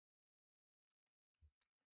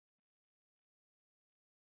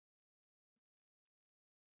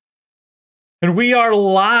And we are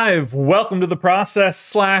live. Welcome to the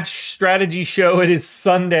Process/Strategy Show. It is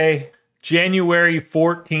Sunday, January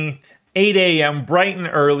 14th, 8 a.m., bright and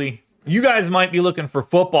early. You guys might be looking for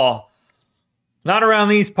football. Not around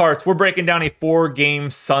these parts. We're breaking down a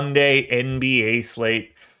 4-game Sunday NBA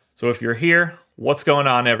slate. So if you're here, what's going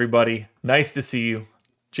on, everybody? Nice to see you.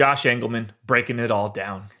 Josh Engelman breaking it all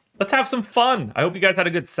down. Let's have some fun. I hope you guys had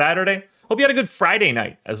a good Saturday. Hope you had a good Friday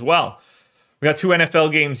night as well. We got 2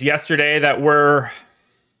 NFL games yesterday that were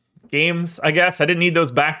games, I guess. I didn't need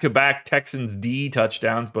those back-to-back Texans D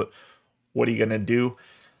touchdowns, but what are you going to do?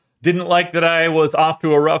 Didn't like that I was off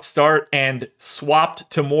to a rough start and swapped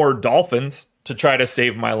to more Dolphins to try to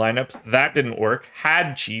save my lineups. That didn't work.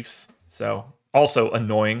 Had Chiefs, so also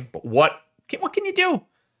annoying. But what can you do?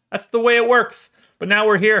 That's the way it works. But now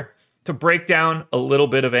we're here to break down a little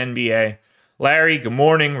bit of NBA. Larry, good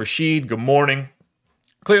morning. Rashid, good morning.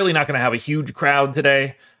 Clearly not going to have a huge crowd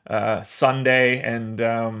today, Sunday and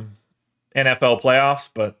NFL playoffs,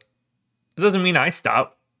 but it doesn't mean I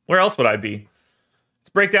stop. Where else would I be?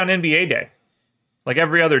 It's Breakdown NBA Day, like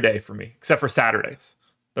every other day for me, except for Saturdays.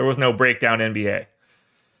 There was no Breakdown NBA.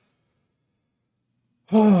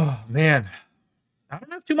 Oh, man. I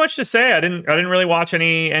don't have too much to say. I didn't really watch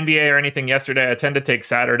any NBA or anything yesterday. I tend to take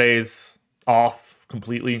Saturdays off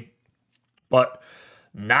completely, but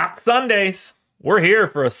not Sundays. We're here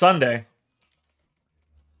for a Sunday.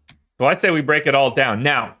 So I say we break it all down.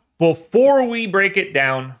 Now, before we break it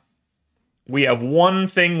down, we have one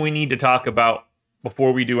thing we need to talk about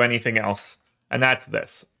before we do anything else, and that's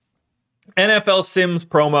this. NFL Sims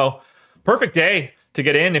promo. Perfect day to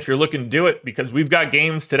get in if you're looking to do it, because we've got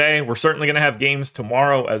games today. We're certainly going to have games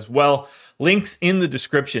tomorrow as well. Links in the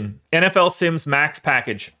description. NFL Sims Max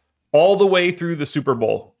package all the way through the Super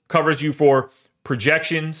Bowl. Covers you for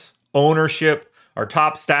projections, ownership, our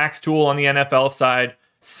top stacks tool on the NFL side,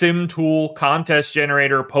 sim tool, contest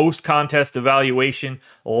generator, post-contest evaluation,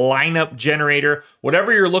 lineup generator,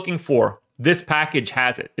 whatever you're looking for, this package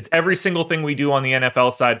has it. It's every single thing we do on the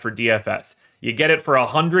NFL side for DFS. You get it for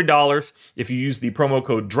 $100 if you use the promo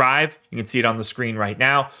code DRIVE. You can see it on the screen right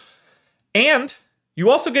now. And you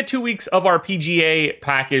also get 2 weeks of our PGA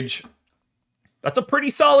package. That's a pretty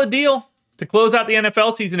solid deal to close out the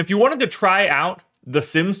NFL season. If you wanted to try out the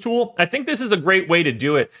Sims tool, I think this is a great way to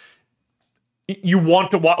do it. You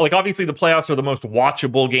want to watch, like, obviously the playoffs are the most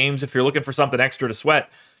watchable games. If you're looking for something extra to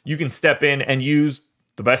sweat, you can step in and use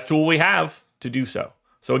the best tool we have to do so.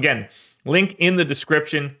 So again, link in the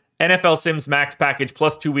description. NFL Sims Max package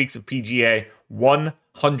plus 2 weeks of PGA,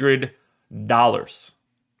 $100.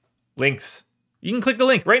 Links. You can click the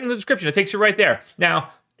link right in the description. It takes you right there.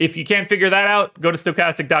 Now, if you can't figure that out, go to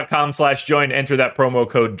stokastic.com/join, enter that promo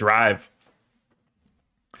code DRIVE.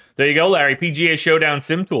 There you go, Larry. PGA Showdown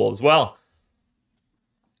Sim Tool as well.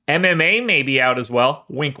 MMA may be out as well.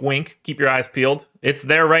 Wink, wink. Keep your eyes peeled. It's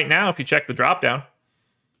there right now if you check the dropdown.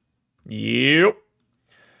 Yep.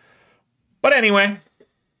 But anyway,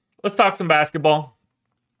 let's talk some basketball.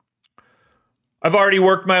 I've already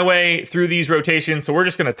worked my way through these rotations, so we're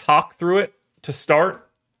just going to talk through it to start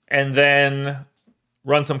and then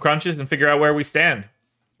run some crunches and figure out where we stand.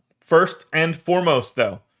 First and foremost,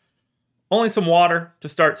 though, only some water to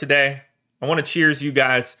start today. I want to cheers you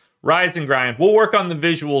guys. Rise and grind. We'll work on the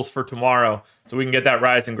visuals for tomorrow so we can get that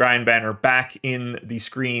rise and grind banner back in the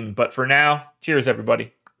screen. But for now, cheers,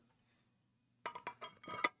 everybody.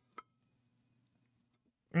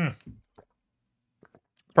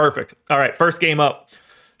 Perfect. All right, first game up.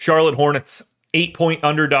 Charlotte Hornets, 8-point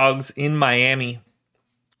underdogs in Miami.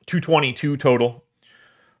 222 total.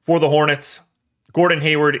 For the Hornets, Gordon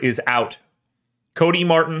Hayward is out. Cody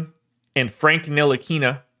Martin and Frank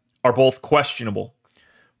Ntilikina are both questionable.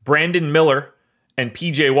 Brandon Miller and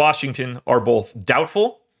PJ Washington are both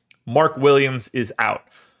doubtful. Mark Williams is out.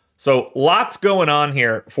 So lots going on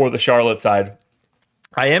here for the Charlotte side.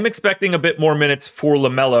 I am expecting a bit more minutes for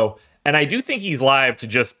LaMelo, and I do think he's live to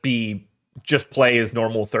just play his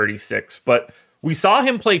normal 36. But we saw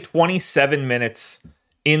him play 27 minutes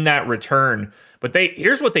in that return. But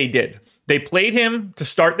here's what they did. They played him to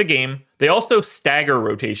start the game. They also stagger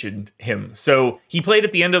rotationed him. So he played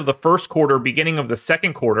at the end of the first quarter, beginning of the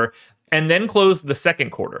second quarter, and then closed the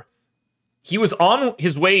second quarter. He was on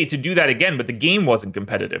his way to do that again, but the game wasn't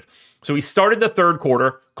competitive. So he started the third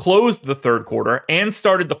quarter, closed the third quarter, and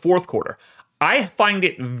started the fourth quarter. I find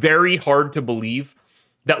it very hard to believe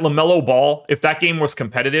that LaMelo Ball, if that game was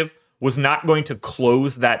competitive, was not going to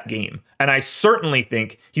close that game. And I certainly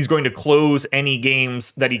think he's going to close any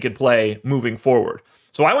games that he could play moving forward.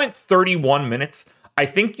 So I went 31 minutes. I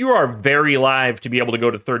think you are very live to be able to go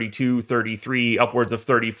to 32, 33, upwards of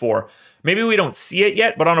 34. Maybe we don't see it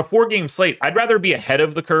yet, but on a 4-game slate, I'd rather be ahead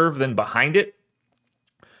of the curve than behind it.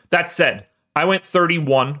 That said, I went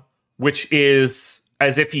 31, which is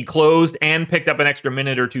as if he closed and picked up an extra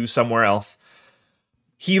minute or two somewhere else.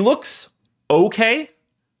 He looks okay,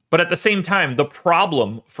 but at the same time, the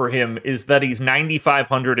problem for him is that he's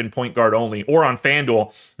 9,500 in point guard only, or on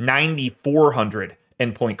FanDuel, 9,400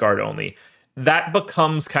 in point guard only. That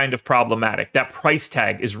becomes kind of problematic. That price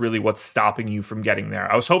tag is really what's stopping you from getting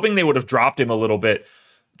there. I was hoping they would have dropped him a little bit,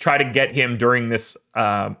 try to get him during this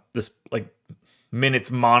like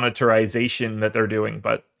minutes monetization that they're doing,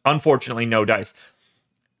 but unfortunately, no dice.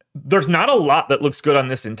 There's not a lot that looks good on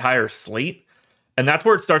this entire slate, and that's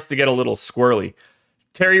where it starts to get a little squirrely.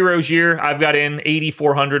 Terry Rozier, I've got in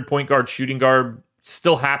 8,400 point guard, shooting guard.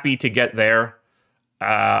 Still happy to get there.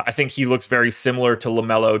 I think he looks very similar to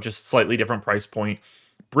LaMelo, just slightly different price point.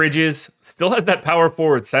 Bridges still has that power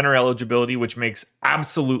forward center eligibility, which makes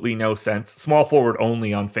absolutely no sense. Small forward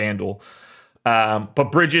only on FanDuel.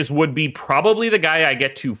 But Bridges would be probably the guy I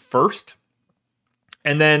get to first.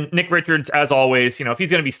 And then Nick Richards, as always, if he's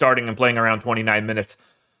going to be starting and playing around 29 minutes,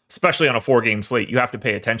 especially on a 4-game slate, you have to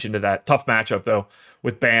pay attention to that. Tough matchup, though,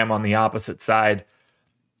 with Bam on the opposite side.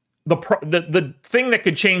 The thing that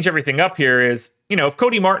could change everything up here is, if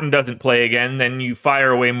Cody Martin doesn't play again, then you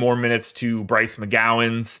fire away more minutes to Bryce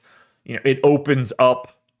McGowan's. It opens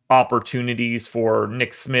up opportunities for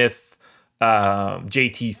Nick Smith,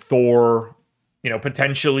 JT Thor,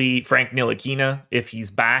 potentially Frank Ntilikina if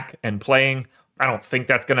he's back and playing. I don't think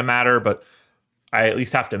that's going to matter, but I at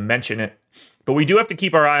least have to mention it. But we do have to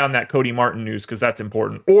keep our eye on that Cody Martin news because that's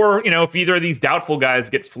important. Or, if either of these doubtful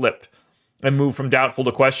guys get flipped and move from doubtful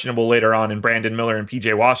to questionable later on in Brandon Miller and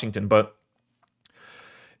PJ Washington. But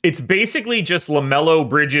it's basically just LaMelo,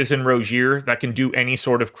 Bridges, and Rozier that can do any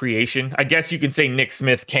sort of creation. I guess you could say Nick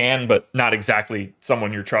Smith can, but not exactly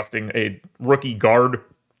someone you're trusting. A rookie guard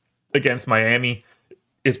against Miami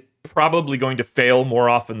is probably going to fail more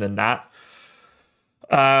often than not.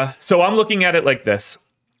 So I'm looking at it like this.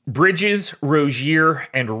 Bridges, Rozier,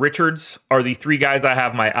 and Richards are the 3 guys I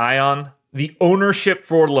have my eye on. The ownership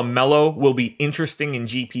for LaMelo will be interesting in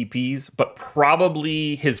GPPs, but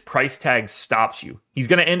probably his price tag stops you. He's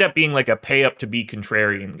going to end up being like a pay up to be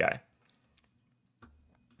contrarian guy.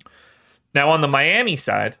 Now on the Miami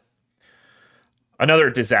side, another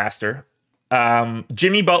disaster.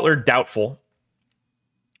 Jimmy Butler, doubtful.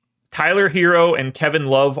 Tyler Hero and Kevin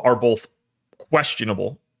Love are both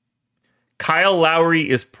questionable. Kyle Lowry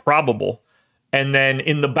is probable. And then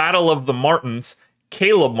in the Battle of the Martins,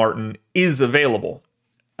 Caleb Martin is available.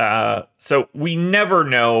 So we never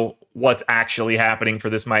know what's actually happening for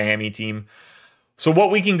this Miami team. So what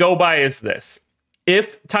we can go by is this.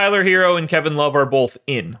 If Tyler Hero and Kevin Love are both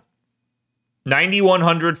in,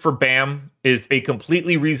 9,100 for Bam is a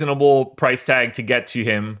completely reasonable price tag to get to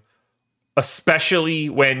him, especially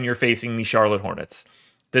when you're facing the Charlotte Hornets.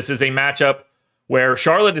 This is a matchup where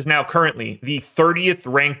Charlotte is now currently the 30th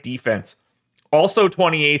ranked defense, also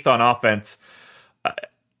 28th on offense.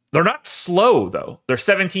 They're not slow, though. They're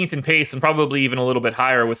 17th in pace and probably even a little bit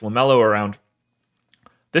higher with LaMelo around.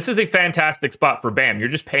 This is a fantastic spot for Bam. You're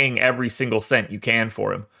just paying every single cent you can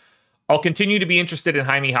for him. I'll continue to be interested in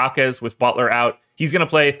Jaime Jaquez with Butler out. He's going to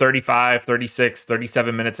play 35, 36,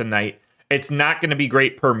 37 minutes a night. It's not going to be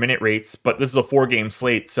great per minute rates, but this is a 4-game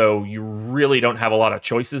slate, so you really don't have a lot of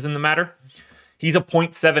choices in the matter. He's a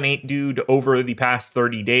 0.78 dude over the past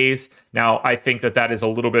 30 days. Now, I think that is a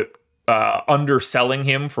little bit underselling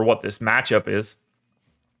him for what this matchup is.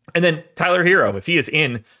 And then Tyler Hero, if he is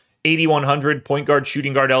in 8,100 point guard,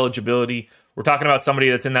 shooting guard eligibility, we're talking about somebody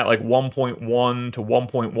that's in that like 1.1 to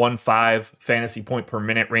 1.15 fantasy point per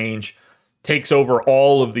minute range, takes over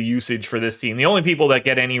all of the usage for this team. The only people that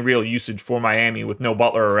get any real usage for Miami with no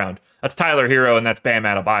Butler around, that's Tyler Hero and that's Bam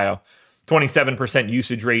Adebayo. 27%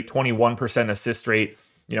 usage rate, 21% assist rate.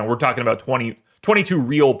 We're talking about 22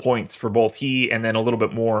 real points for both he and then a little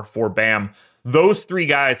bit more for Bam. Those 3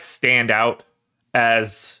 guys stand out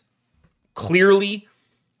as clearly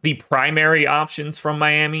the primary options from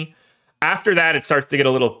Miami. After that, it starts to get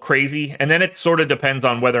a little crazy, and then it sort of depends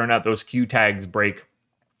on whether or not those Q tags break.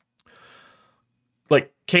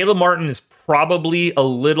 Like, Caleb Martin is probably a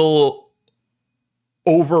little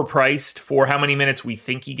overpriced for how many minutes we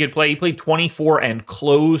think he could play. He played 24 and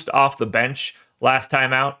closed off the bench last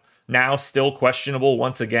time out. Now still questionable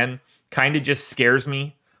once again. Kind of just scares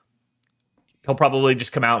me. He'll probably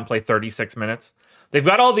just come out and play 36 minutes. They've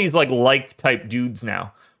got all these like type dudes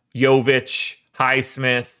now. Jovic,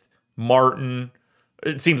 Highsmith, Martin,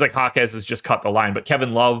 it seems like Jaquez has just cut the line, but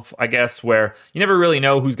Kevin Love, I guess, where you never really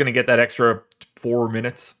know who's going to get that extra 4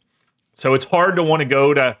 minutes. So it's hard to want to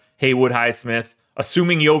go to Haywood, Highsmith.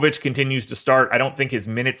 Assuming Jovic continues to start, I don't think his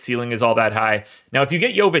minute ceiling is all that high. Now, if you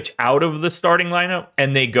get Jovic out of the starting lineup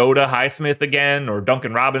and they go to Highsmith again or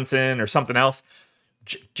Duncan Robinson or something else,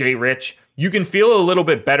 Jay Rich, you can feel a little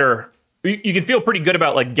bit better. You can feel pretty good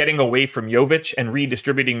about like getting away from Jovic and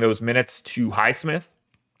redistributing those minutes to Highsmith.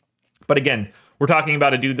 But again, we're talking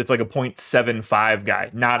about a dude that's like a 0.75 guy,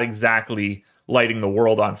 not exactly lighting the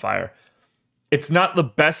world on fire. It's not the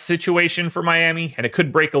best situation for Miami, and it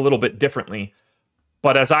could break a little bit differently.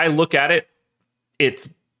 But as I look at it, it's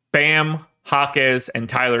Bam, Jaquez, and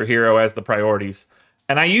Tyler Hero as the priorities.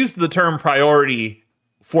 And I use the term priority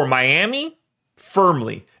for Miami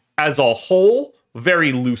firmly. As a whole,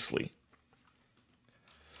 very loosely.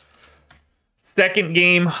 Second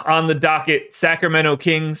game on the docket, Sacramento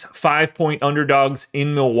Kings, 5-point underdogs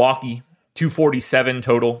in Milwaukee, 247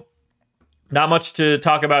 total. Not much to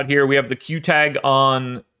talk about here. We have the Q tag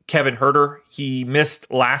on Kevin Huerter. He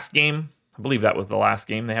missed last game. I believe that was the last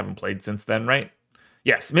game. They haven't played since then, right?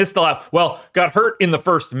 Yes, missed the last. Well, got hurt in the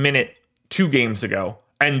first minute 2 games ago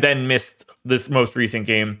and then missed this most recent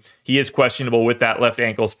game. He is questionable with that left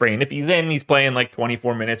ankle sprain. If he's playing like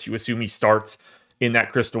 24 minutes, you assume he starts in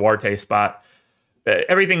that Chris Duarte spot.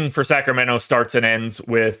 Everything for Sacramento starts and ends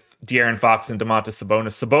with De'Aaron Fox and Domantas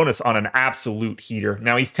Sabonis. Sabonis on an absolute heater.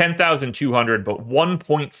 Now he's 10,200, but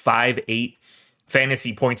 1.58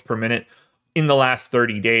 fantasy points per minute in the last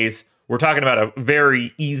 30 days. We're talking about a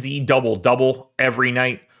very easy double-double every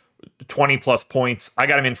night, 20-plus points. I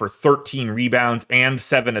got him in for 13 rebounds and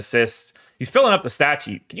 7 assists. He's filling up the stat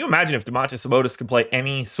sheet. Can you imagine if Domantas Sabonis could play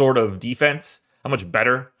any sort of defense? How much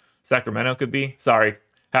better Sacramento could be? Sorry,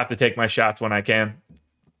 have to take my shots when I can.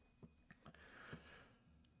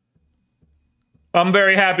 I'm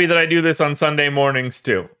very happy that I do this on Sunday mornings,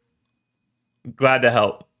 too. Glad to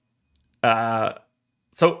help.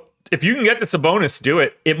 So if you can get to Sabonis, do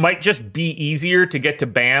it. It might just be easier to get to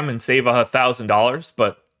Bam and save $1,000,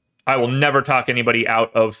 but I will never talk anybody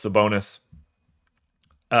out of Sabonis.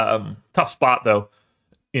 Tough spot though,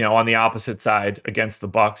 on the opposite side against the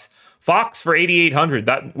Bucks. Fox for 8,800.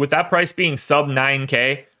 That with that price being sub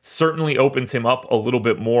 9K certainly opens him up a little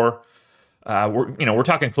bit more. We're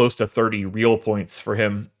talking close to 30 real points for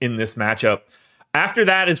him in this matchup. After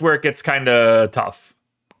that is where it gets kind of tough.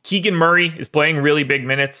 Keegan Murray is playing really big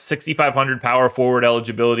minutes, 6,500 power forward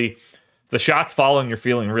eligibility. If the shots fall and you're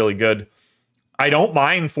feeling really good, I don't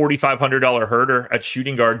mind $4,500 Huerter at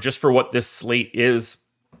shooting guard just for what this slate is.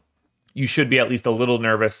 You should be at least a little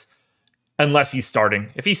nervous unless he's starting.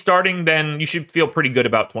 If he's starting, then you should feel pretty good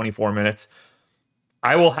about 24 minutes.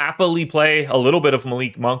 I will happily play a little bit of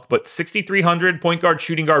Malik Monk, but 6,300 point guard,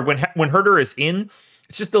 shooting guard, when Huerter is in,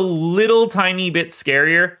 it's just a little tiny bit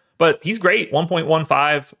scarier. But he's great,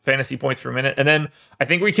 1.15 fantasy points per minute. And then I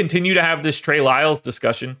think we continue to have this Trey Lyles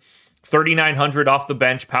discussion. 3,900 off the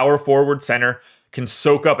bench, power forward center, can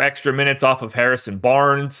soak up extra minutes off of Harrison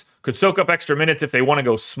Barnes, could soak up extra minutes if they want to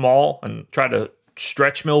go small and try to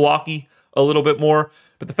stretch Milwaukee a little bit more.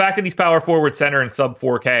 But the fact that he's power forward center and sub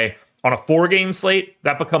 4K on a 4-game slate,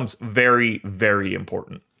 that becomes very, very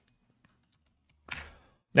important.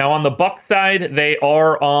 Now on the Bucks side, they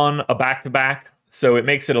are on a back-to-back. So it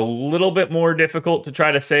makes it a little bit more difficult to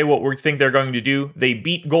try to say what we think they're going to do. They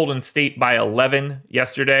beat Golden State by 11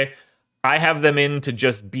 yesterday. I have them in to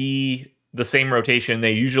just be the same rotation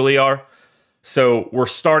they usually are. So we're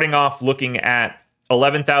starting off looking at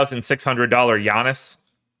 $11,600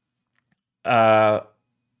 Giannis.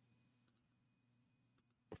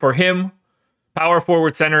 For him, power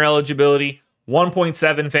forward center eligibility,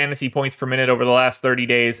 1.7 fantasy points per minute over the last 30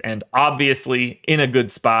 days, and obviously in a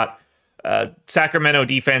good spot. Sacramento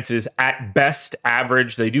defense is at best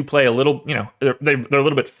average. They do play a little, they're a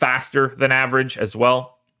little bit faster than average as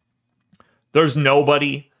well. There's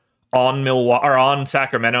nobody on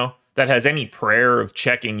Sacramento that has any prayer of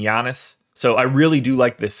checking Giannis. So I really do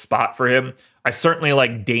like this spot for him. I certainly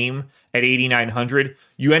like Dame at 8,900.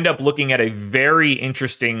 You end up looking at a very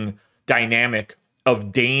interesting dynamic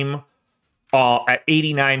of Dame at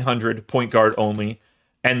 8,900 point guard only,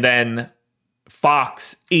 and then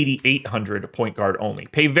Fox 8,800 point guard only.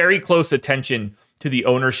 Pay very close attention to the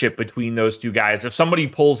ownership between those two guys. If somebody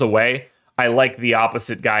pulls away, I like the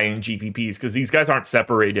opposite guy in GPPs because these guys aren't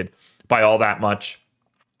separated by all that much.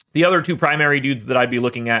 The other two primary dudes that I'd be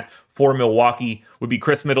looking at for Milwaukee would be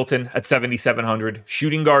Chris Middleton at 7,700,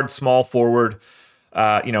 shooting guard, small forward,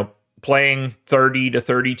 playing 30 to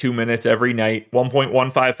 32 minutes every night,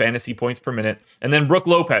 1.15 fantasy points per minute. And then Brook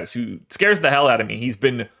Lopez, who scares the hell out of me. He's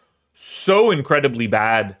been so incredibly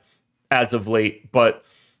bad as of late, but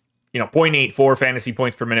 0.84 fantasy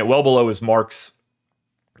points per minute, well below his marks.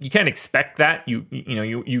 You can't expect that.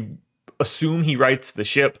 You assume he rights the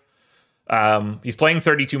ship. He's playing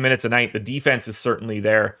 32 minutes a night. The defense is certainly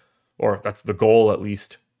there, or that's the goal at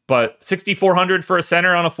least. But 6,400 for a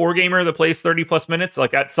center on a 4-gamer that plays 30 plus minutes,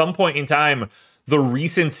 like at some point in time, the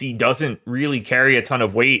recency doesn't really carry a ton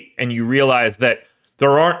of weight, and you realize that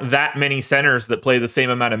there aren't that many centers that play the same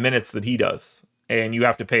amount of minutes that he does, and you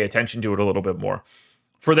have to pay attention to it a little bit more.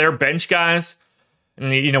 For their bench guys, and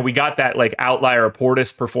we got that like outlier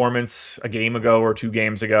Portis performance a game ago or 2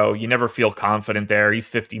 games ago. You never feel confident there. He's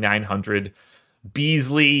 5,900.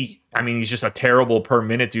 Beasley, he's just a terrible per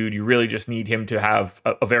minute dude. You really just need him to have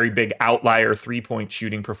a very big outlier 3-point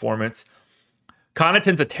shooting performance.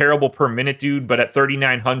 Connaughton's a terrible per minute dude, but at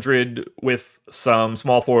 3,900 with some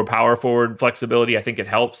small forward, power forward flexibility, I think it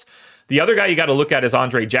helps. The other guy you got to look at is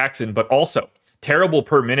Andre Jackson, but also terrible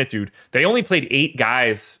per minute dude. They only played 8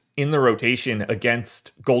 guys in the rotation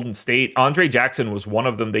against Golden State. Andre Jackson was one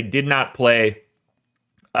of them. They did not play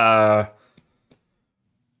Marshawn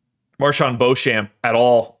Beauchamp at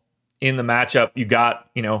all in the matchup. You got,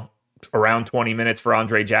 around 20 minutes for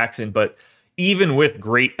Andre Jackson, but even with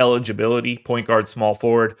great eligibility, point guard, small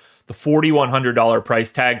forward, the $4,100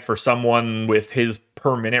 price tag for someone with his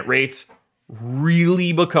per minute rates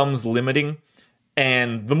really becomes limiting.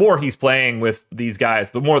 And the more he's playing with these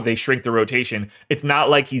guys, the more they shrink the rotation. It's not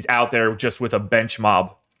like he's out there just with a bench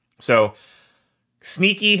mob. So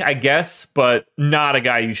sneaky, I guess, but not a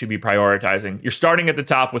guy you should be prioritizing. You're starting at the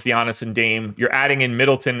top with Giannis and Dame. You're adding in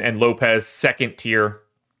Middleton and Lopez, second tier.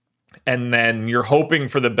 And then you're hoping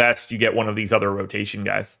for the best. You get one of these other rotation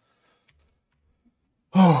guys.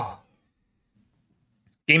 Game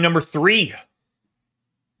number 3.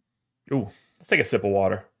 Ooh, let's take a sip of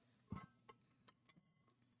water.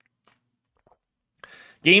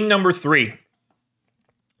 Game number 3.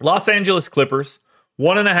 Los Angeles Clippers,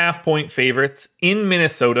 1.5 point favorites in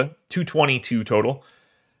Minnesota, 222 total.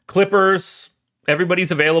 Clippers,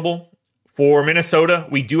 everybody's available. For Minnesota,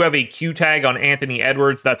 we do have a Q tag on Anthony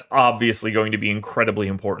Edwards. That's obviously going to be incredibly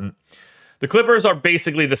important. The Clippers are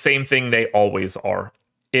basically the same thing they always are.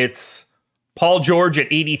 It's Paul George at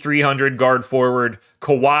 8,300 guard forward,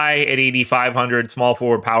 Kawhi at 8,500 small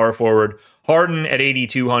forward, power forward, Harden at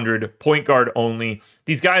 8,200 point guard only.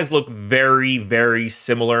 These guys look very, very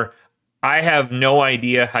similar. I have no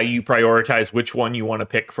idea how you prioritize which one you want to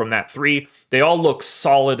pick from that 3. They all look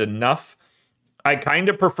solid enough. I kind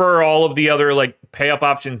of prefer all of the other pay up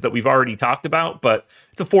options that we've already talked about, but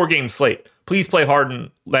it's a 4-game slate. Please play Harden,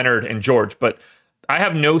 Leonard, and George, but I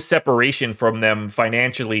have no separation from them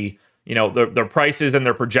financially. Their prices and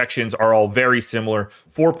their projections are all very similar.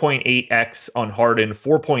 4.8x on Harden,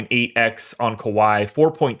 4.8x on Kawhi,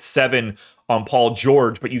 4.7 on Paul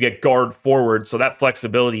George, but you get guard forward, so that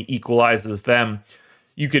flexibility equalizes them.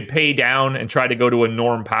 You could pay down and try to go to a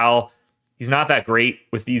Norm Powell. He's not that great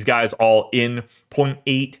with these guys all in.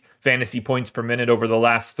 0.8 fantasy points per minute over the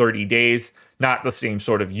last 30 days. Not the same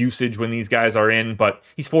sort of usage when these guys are in, but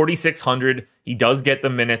he's 4,600. He does get the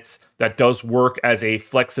minutes. That does work as a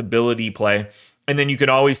flexibility play. And then you can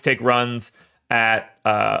always take runs at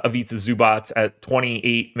Ivica Zubac at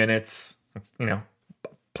 28 minutes.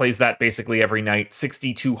 Plays that basically every night.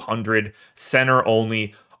 6,200, center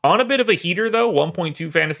only. On a bit of a heater, though,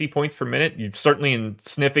 1.2 fantasy points per minute. You're certainly in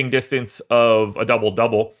sniffing distance of a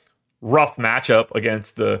double-double. Rough matchup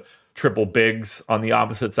against the triple bigs on the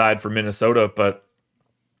opposite side for Minnesota, but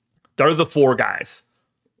they're the 4 guys.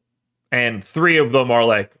 And 3 of them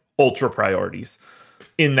are ultra priorities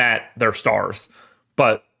in that they're stars.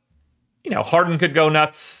 But, Harden could go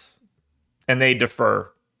nuts and they defer.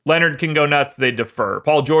 Leonard can go nuts, they defer.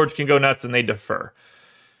 Paul George can go nuts and they defer.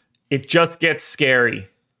 It just gets scary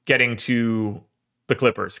getting to the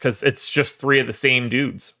Clippers because it's just 3 of the same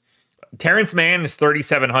dudes. Terrence Mann is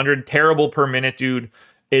 3,700, terrible per minute dude.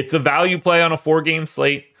 It's a value play on a 4-game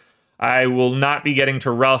slate. I will not be getting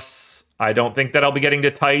to Russ. I don't think that I'll be getting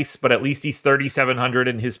to Tice, but at least he's 3,700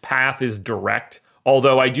 and his path is direct.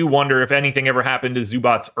 Although I do wonder if anything ever happened to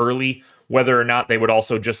Zubac early, whether or not they would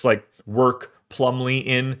also just work Plumlee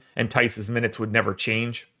in and Tice's minutes would never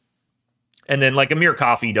change. And then Amir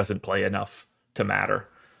Coffey doesn't play enough to matter.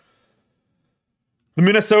 The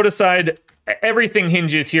Minnesota side, everything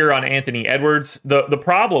hinges here on Anthony Edwards. The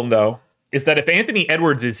problem, though, is that if Anthony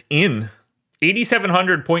Edwards is in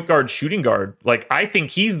 8,700 point guard, shooting guard, I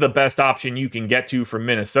think he's the best option you can get to from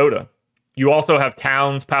Minnesota. You also have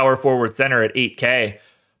Towns, power forward center at 8K,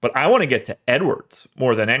 but I want to get to Edwards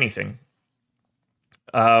more than anything.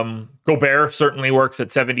 Gobert certainly works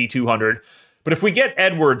at 7,200. But if we get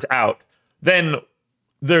Edwards out, then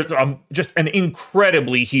there's just an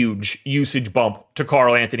incredibly huge usage bump to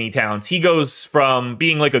Karl Anthony Towns. He goes from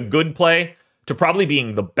being like a good play to probably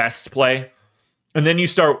being the best play. And then you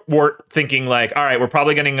start thinking like, all right, we're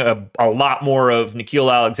probably getting a lot more of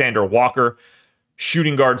Nickeil Alexander-Walker,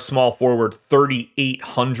 shooting guard, small forward,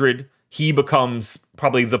 3,800. He becomes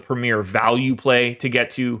probably the premier value play to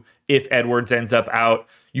get to if Edwards ends up out.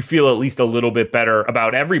 You feel at least a little bit better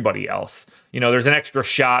about everybody else. There's an extra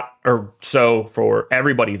shot or so for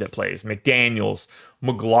everybody that plays. McDaniels,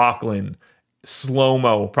 McLaughlin,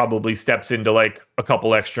 Slow-Mo probably steps into like a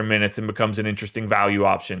couple extra minutes and becomes an interesting value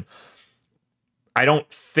option. I don't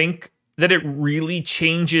think that it really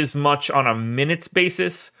changes much on a minutes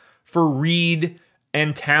basis for Reed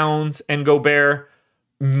and Towns and Gobert.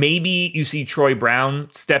 Maybe you see Troy Brown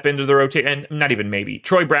step into the rotation, and not even maybe.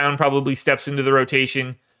 Troy Brown probably steps into the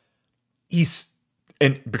rotation.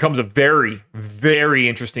 And becomes a very, very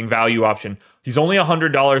interesting value option. He's only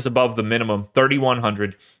 $100 above the minimum,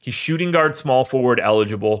 $3,100. He's shooting guard, small forward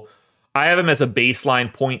eligible. I have him as a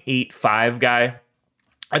baseline 0.85 guy.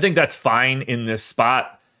 I think that's fine in this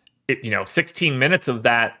spot. 16 minutes of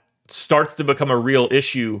that starts to become a real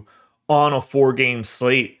issue on a 4-game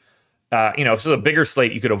slate. If it's a bigger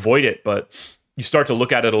slate, you could avoid it, but you start to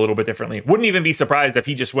look at it a little bit differently. Wouldn't even be surprised if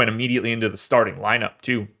he just went immediately into the starting lineup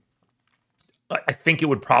too. I think it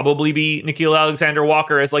would probably be Nickeil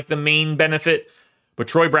Alexander-Walker as like the main benefit, but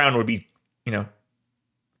Troy Brown would be,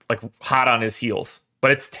 like hot on his heels.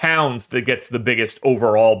 But it's Towns that gets the biggest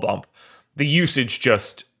overall bump. The usage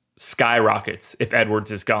just skyrockets if Edwards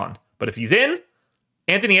is gone. But if he's in,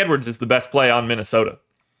 Anthony Edwards is the best play on Minnesota.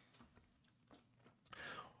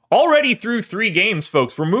 Already through 3 games,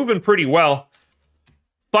 folks. We're moving pretty well.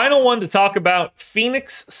 Final one to talk about,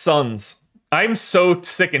 Phoenix Suns. I'm so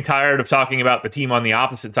sick and tired of talking about the team on the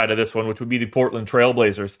opposite side of this one, which would be the Portland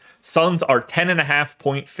Trailblazers. Suns are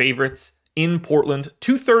 10.5-point favorites in Portland,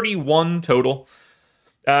 231 total.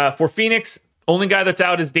 For Phoenix, only guy that's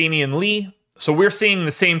out is Damian Lee. So we're seeing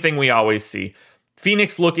the same thing we always see.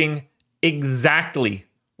 Phoenix looking exactly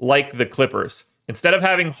like the Clippers. Instead of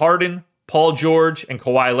having Harden, Paul George, and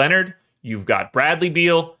Kawhi Leonard, you've got Bradley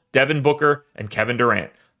Beal, Devin Booker, and Kevin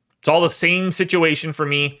Durant. It's all the same situation for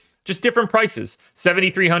me. Just different prices.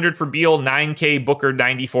 $7,300 for Beal, $9K Booker,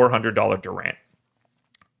 $9,400 Durant.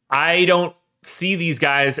 I don't see these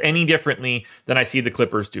guys any differently than I see the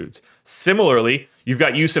Clippers dudes. Similarly, you've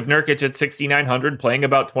got Yusuf Nurkic at $6,900 playing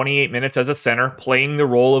about 28 minutes as a center, playing the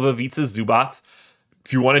role of Ivica Zubac.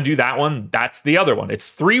 If you want to do that one, that's the other one.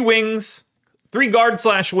 It's 3 wings, 3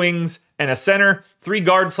 guard/wings, and a center, 3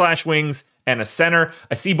 guard/wings, and a center.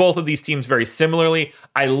 I see both of these teams very similarly.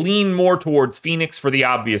 I lean more towards Phoenix for the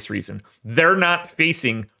obvious reason. They're not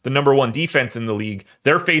facing the number 1 defense in the league.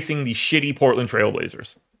 They're facing the shitty Portland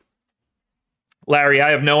Trailblazers. Larry, I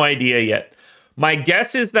have no idea yet. My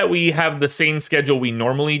guess is that we have the same schedule we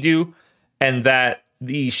normally do, and that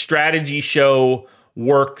the strategy show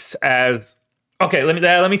works as... Okay,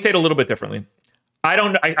 let me say it a little bit differently. I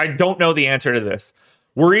don't know the answer to this.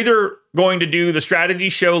 We're either going to do the strategy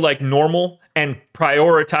show like normal and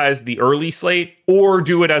prioritize the early slate, or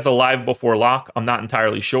do it as a live before lock. I'm not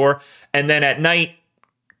entirely sure. And then at night,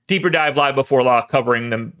 deeper dive live before lock, covering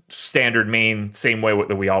them standard main, same way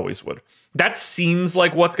that we always would. That seems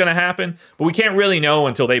like what's going to happen, but we can't really know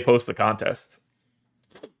until they post the contests.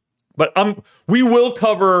 But we will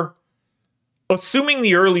cover, assuming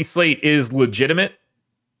the early slate is legitimate.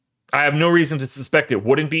 I have no reason to suspect it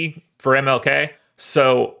wouldn't be for MLK.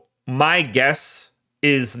 So my guess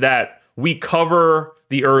is that we cover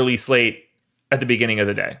the early slate at the beginning of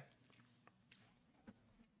the day.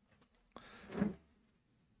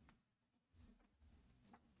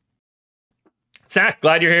 Zach,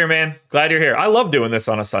 glad you're here, man. Glad you're here. I love doing this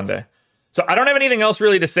on a Sunday. So I don't have anything else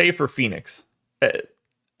really to say for Phoenix.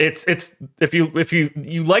 It's if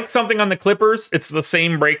you like something on the Clippers, it's the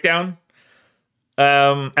same breakdown.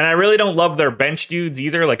 And I really don't love their bench dudes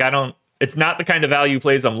either. It's not the kind of value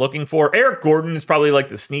plays I'm looking for. Eric Gordon is probably like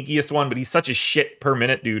the sneakiest one, but he's such a shit per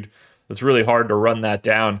minute dude. It's really hard to run that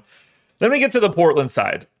down. Let me get to the Portland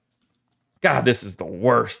side. God, this is the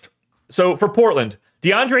worst. So for Portland,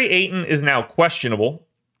 DeAndre Ayton is now questionable.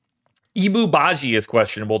 Ibu Baji is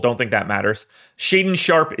questionable. Don't think that matters. Shaden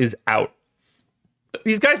Sharp is out.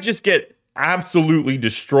 These guys just get absolutely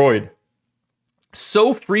destroyed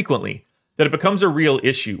so frequently that it becomes a real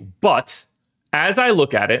issue. But as I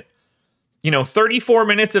look at it, 34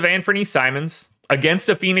 minutes of Anthony Simons against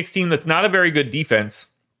a Phoenix team that's not a very good defense.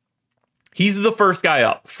 He's the first guy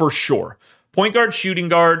up for sure. Point guard, shooting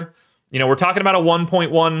guard. We're talking about a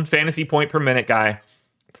 1.1 fantasy point per minute guy.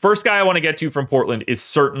 First guy I want to get to from Portland is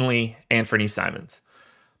certainly Anthony Simons.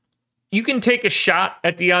 You can take a shot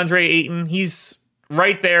at DeAndre Ayton. He's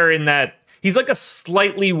right there in that. He's like a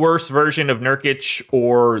slightly worse version of Nurkic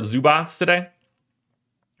or Zubats today.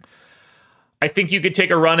 I think you could take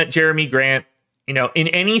a run at Jeremy Grant. You know, in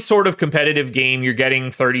any sort of competitive game, you're getting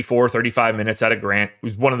 34, 35 minutes out of Grant,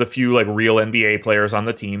 who's one of the few like real NBA players on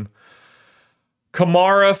the team.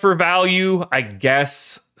 Kamara for value, I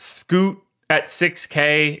guess. Scoot at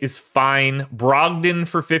 6K is fine. Brogdon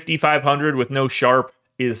for 5,500 with no Sharp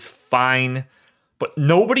is fine. But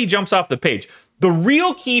nobody jumps off the page. The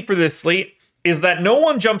real key for this slate is that no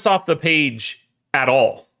one jumps off the page at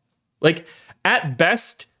all. Like, at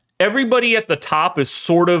best, everybody at the top is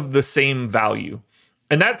sort of the same value.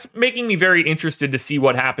 And that's making me very interested to see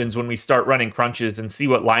what happens when we start running crunches and see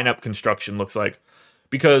what lineup construction looks like.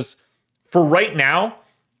 Because for right now,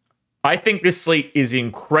 I think this slate is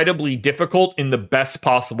incredibly difficult in the best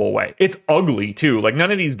possible way. It's ugly, too. Like,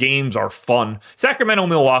 none of these games are fun.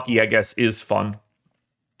 Sacramento-Milwaukee, I guess, is fun.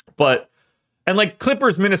 And like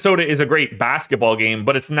Clippers-Minnesota is a great basketball game,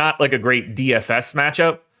 but it's not like a great DFS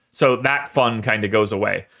matchup. So that fun kind of goes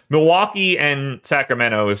away. Milwaukee and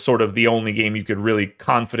Sacramento is sort of the only game you could really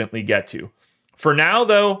confidently get to. For now,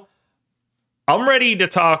 though, I'm ready to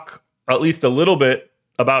talk at least a little bit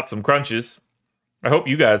about some crunches. I hope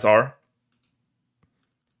you guys are.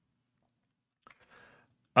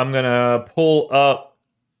 I'm going to pull up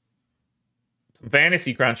some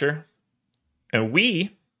Fantasy Cruncher, and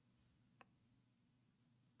we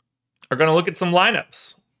are going to look at some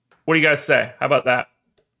lineups. What do you guys say? How about that?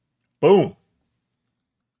 Boom.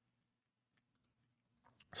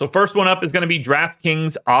 So first one up is going to be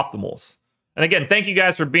DraftKings Optimals. And again, thank you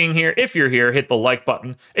guys for being here. If you're here, hit the like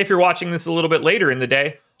button. If you're watching this a little bit later in the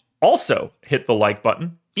day, also hit the like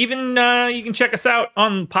button. Even you can check us out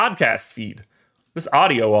on podcast feed. This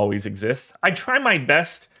audio always exists. I try my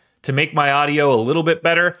best to make my audio a little bit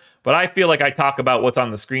better, but I feel like I talk about what's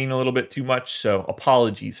on the screen a little bit too much, so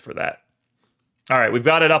apologies for that. All right, we've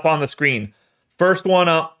got it up on the screen. First one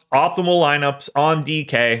up, optimal lineups on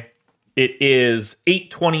DK. It is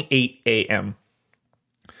 8:28 a.m.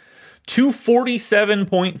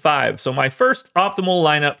 247.5. So my first optimal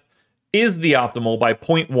lineup is the optimal by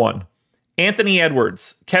 0.1. Anthony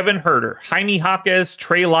Edwards, Kevin Huerter, Jaime Jaquez,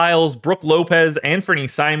 Trey Lyles, Brooke Lopez, Anthony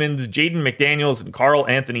Simons, Jaden McDaniels, and Karl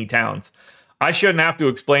Anthony Towns. I shouldn't have to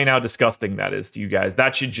explain how disgusting that is to you guys.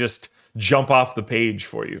 That should just jump off the page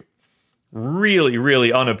for you. Really,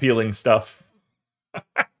 really unappealing stuff.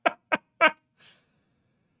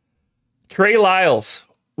 Trey Lyles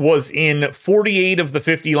was in 48 of the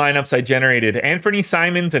 50 lineups I generated. Anthony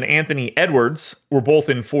Simons and Anthony Edwards were both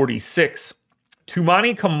in 46.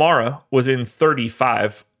 Tumani Kamara was in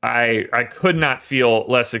 35. I could not feel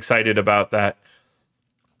less excited about that.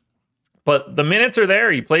 But the minutes are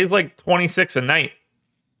there. He plays like 26 a night.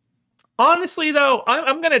 Honestly, though,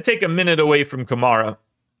 I'm going to take a minute away from Kamara.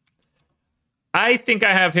 I think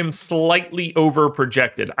I have him slightly over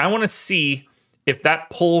projected. I want to see if that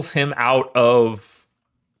pulls him out of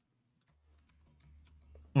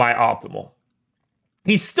my optimal.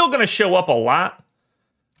 He's still going to show up a lot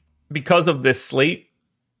because of this slate.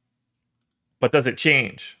 But does it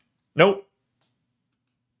change? Nope.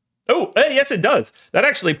 Oh, yes, it does. That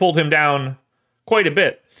actually pulled him down quite a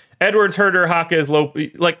bit. Edwards, Huerter, Jaquez,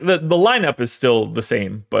 Lopez, like the lineup is still the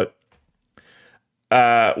same, but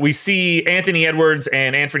we see Anthony Edwards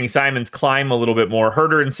and Anthony Simons climb a little bit more.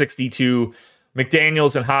 Huerter in 62,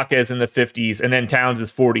 McDaniels and Jaquez in the 50s, and then Towns is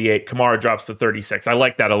 48. Kamara drops to 36. I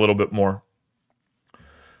like that a little bit more.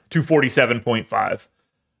 247.5.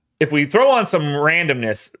 If we throw on some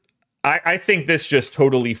randomness, I think this just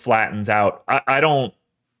totally flattens out. I don't...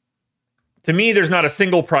 To me, there's not a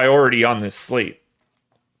single priority on this slate.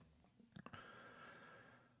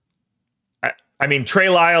 I mean, Trey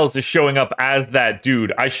Lyles is showing up as that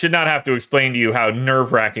dude. I should not have to explain to you how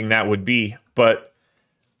nerve-wracking that would be. But,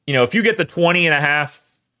 you know, if you get the 20 and a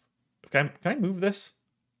half... Can I move this?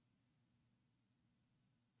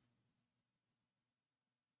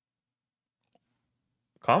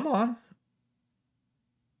 Come on.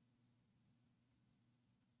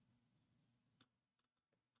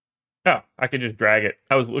 Oh, I could just drag it.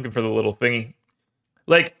 I was looking for the little thingy.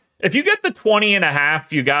 Like, if you get the 20 and a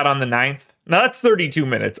half you got on the 9th, now that's 32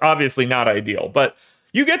 minutes. Obviously not ideal, but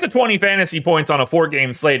you get the 20 fantasy points on a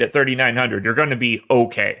 4-game slate at 3,900. You're going to be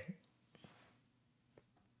okay.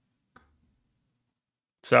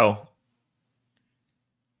 So,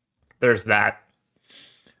 there's that.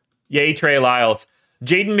 Yay, Trey Lyles.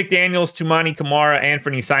 Jaden McDaniels, Tumani Kamara,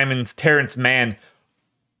 Anthony Simons, Terrence Mann.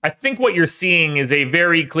 I think what you're seeing is a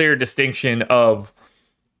very clear distinction of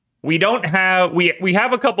we don't have we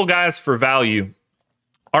have a couple guys for value.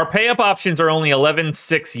 Our pay-up options are only 11-6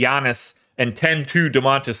 Giannis and 10-2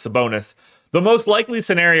 Domantas Sabonis. The most likely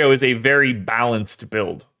scenario is a very balanced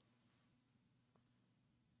build.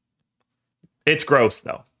 It's gross,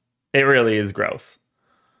 though. It really is gross.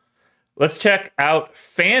 Let's check out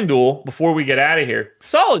FanDuel before we get out of here.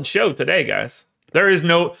 Solid show today, guys. There's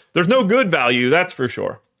no good value, that's for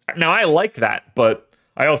sure. Now, I like that, but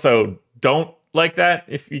I also don't like that,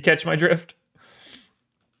 if you catch my drift.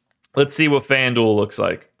 Let's see what FanDuel looks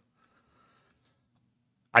like.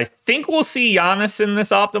 I think we'll see Giannis in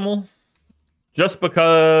this optimal, just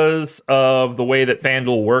because of the way that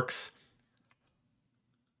FanDuel works.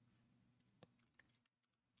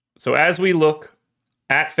 So as we look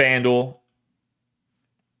at FanDuel,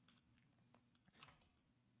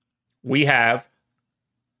 we have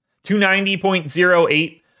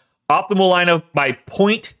 290.08, optimal lineup by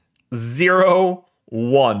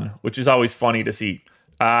 0.01, which is always funny to see.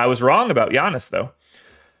 I was wrong about Giannis, though.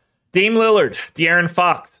 Dame Lillard, De'Aaron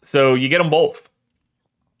Fox, so you get them both.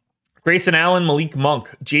 Grayson Allen, Malik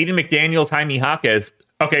Monk, Jaden McDaniels, Jaime Jaquez.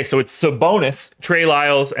 Okay, so it's Sabonis, Trey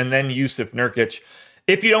Lyles, and then Yusuf Nurkic.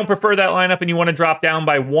 If you don't prefer that lineup and you want to drop down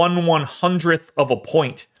by 1/100th of a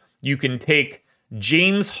point, you can take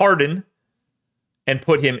James Harden and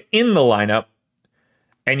put him in the lineup,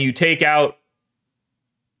 and you take out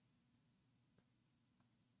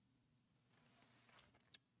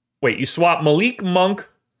you swap Malik Monk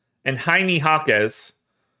and Jaime Jaquez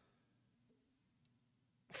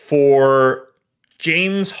for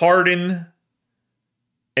James Harden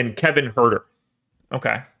and Kevin Huerter.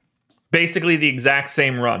 Okay. Basically the exact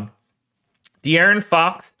same run. De'Aaron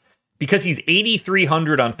Fox, because he's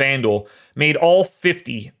 8,300 on FanDuel, made all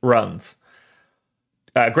 50 runs.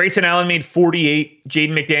 Grayson Allen made 48.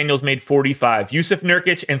 Jaden McDaniels made 45. Yusuf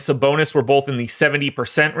Nurkic and Sabonis were both in the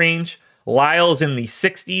 70% range. Lyles in the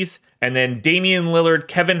 60s. And then Damian Lillard,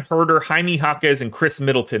 Kevin Huerter, Jaime Jaquez, and Chris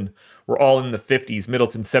Middleton were all in the 50s.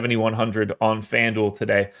 Middleton 7,100 on FanDuel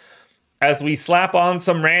today. As we slap on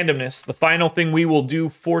some randomness, the final thing we will do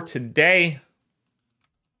for today,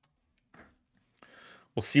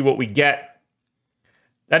 we'll see what we get.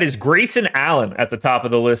 That is Grayson Allen at the top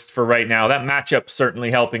of the list for right now. That matchup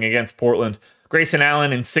certainly helping against Portland. Grayson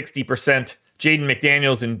Allen in 60%, Jaden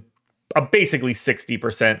McDaniels in basically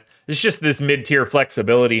 60%. It's just this mid-tier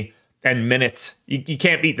flexibility and minutes. You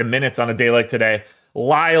can't beat the minutes on a day like today.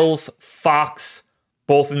 Lyles, Fox,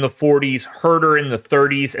 both in the 40s, Huerter in the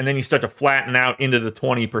 30s, and then you start to flatten out into the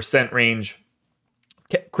 20% range.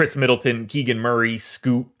 Chris Middleton, Keegan Murray,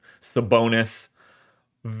 Scoot, Sabonis.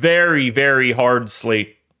 Very, very hard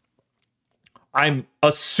slate. I'm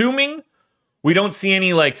assuming we don't see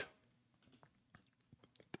any,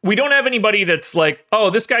 we don't have anybody that's like, oh,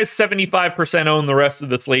 this guy's 75% owned, the rest of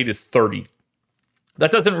the slate is 30.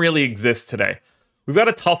 That doesn't really exist today. We've got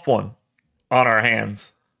a tough one on our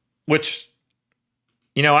hands, which,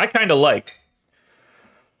 I kind of like.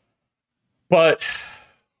 But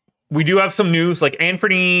we do have some news, like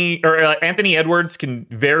Anthony Edwards can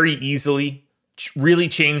very easily really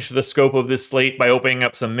change the scope of this slate by opening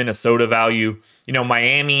up some Minnesota value.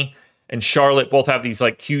 Miami and Charlotte both have these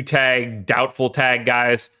Q tag, doubtful tag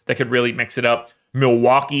guys that could really mix it up.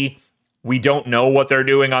 Milwaukee, we don't know what they're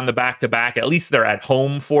doing on the back-to-back. At least they're at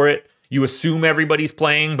home for it. You assume everybody's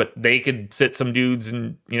playing, but they could sit some dudes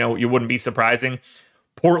and, you wouldn't be surprising.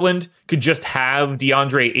 Portland could just have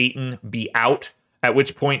DeAndre Ayton be out, at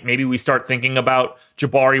which point maybe we start thinking about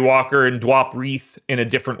Jabari Walker and Dwop Reith in a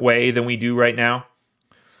different way than we do right now.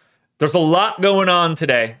 There's a lot going on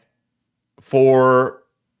today for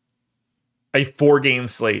a 4-game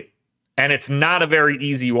slate, and it's not a very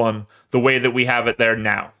easy one the way that we have it there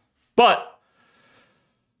now. But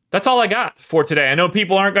that's all I got for today. I know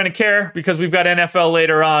people aren't going to care because we've got NFL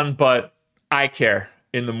later on, but I care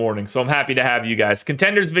in the morning, so I'm happy to have you guys.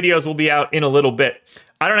 Contenders videos will be out in a little bit.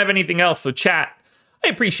 I don't have anything else, so chat, I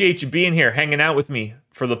appreciate you being here, hanging out with me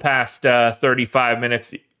for the past 35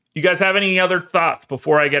 minutes. You guys have any other thoughts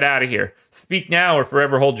before I get out of here? Speak now or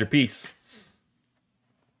forever hold your peace.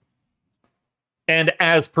 And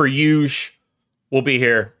as per usual, we'll be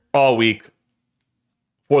here all week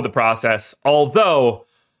for the process. Although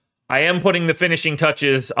I am putting the finishing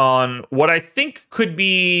touches on what I think could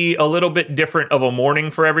be a little bit different of a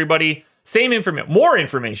morning for everybody. Same information, more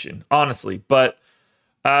information, honestly. But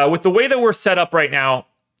with the way that we're set up right now,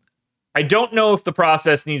 I don't know if the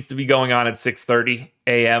process needs to be going on at 6:30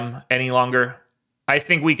 a.m. any longer. I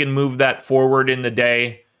think we can move that forward in the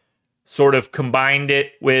day, sort of combine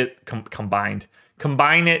it with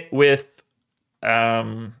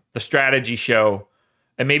the strategy show,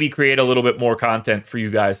 and maybe create a little bit more content for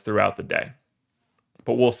you guys throughout the day.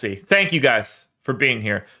 But we'll see. Thank you guys for being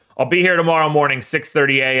here. I'll be here tomorrow morning,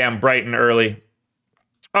 6:30 a.m., bright and early.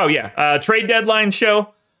 Oh, yeah. Trade deadline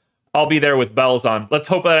show. I'll be there with bells on. Let's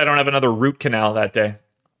hope that I don't have another root canal that day.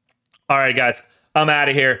 All right, guys. I'm out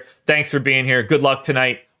of here. Thanks for being here. Good luck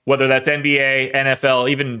tonight. Whether that's NBA, NFL,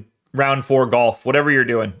 even round 4 golf, whatever you're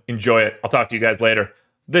doing, enjoy it. I'll talk to you guys later.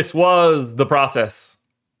 This was The Process.